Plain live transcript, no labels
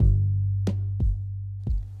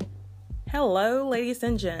Hello, ladies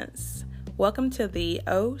and gents. Welcome to the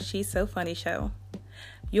Oh, She's So Funny show.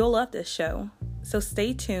 You'll love this show, so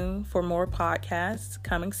stay tuned for more podcasts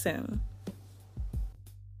coming soon.